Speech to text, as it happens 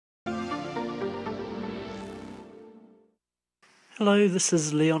Hello, this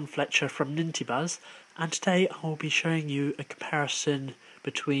is Leon Fletcher from Nintibuzz, and today I will be showing you a comparison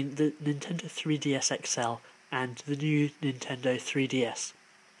between the Nintendo 3DS XL and the new Nintendo 3DS.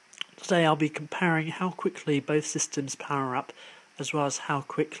 Today I'll be comparing how quickly both systems power up, as well as how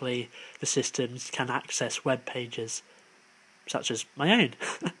quickly the systems can access web pages, such as my own.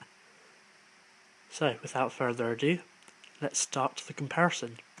 So, without further ado, let's start the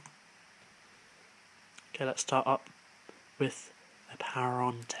comparison. Okay, let's start up with a power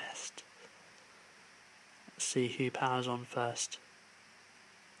on test. Let's see who powers on first.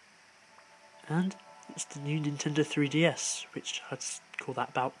 And it's the new Nintendo 3DS, which I'd call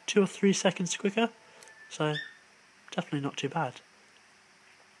that about 2 or 3 seconds quicker, so definitely not too bad.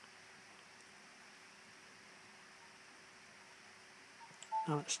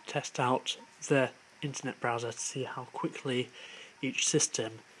 Now let's test out the internet browser to see how quickly each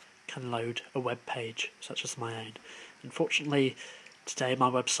system can load a web page, such as my own. Unfortunately, today my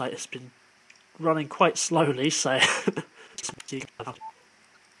website has been running quite slowly, so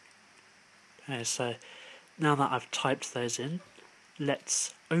okay, so now that I've typed those in,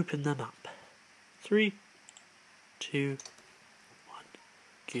 let's open them up. 3, 2, 1,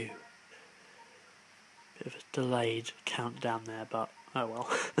 go. Bit of a delayed countdown there, but oh well.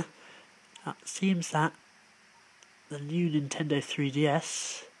 It seems that the new Nintendo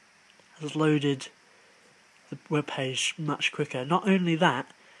 3DS has loaded the webpage much quicker. Not only that,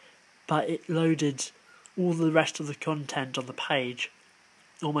 but it loaded all the rest of the content on the page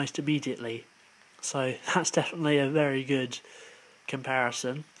almost immediately. So that's definitely a very good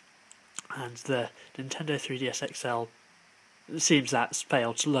comparison. And the Nintendo 3DS XL, it seems that's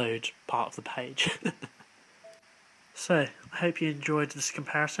failed to load part of the page. So, I hope you enjoyed this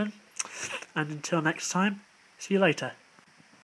comparison, and until next time, see you later.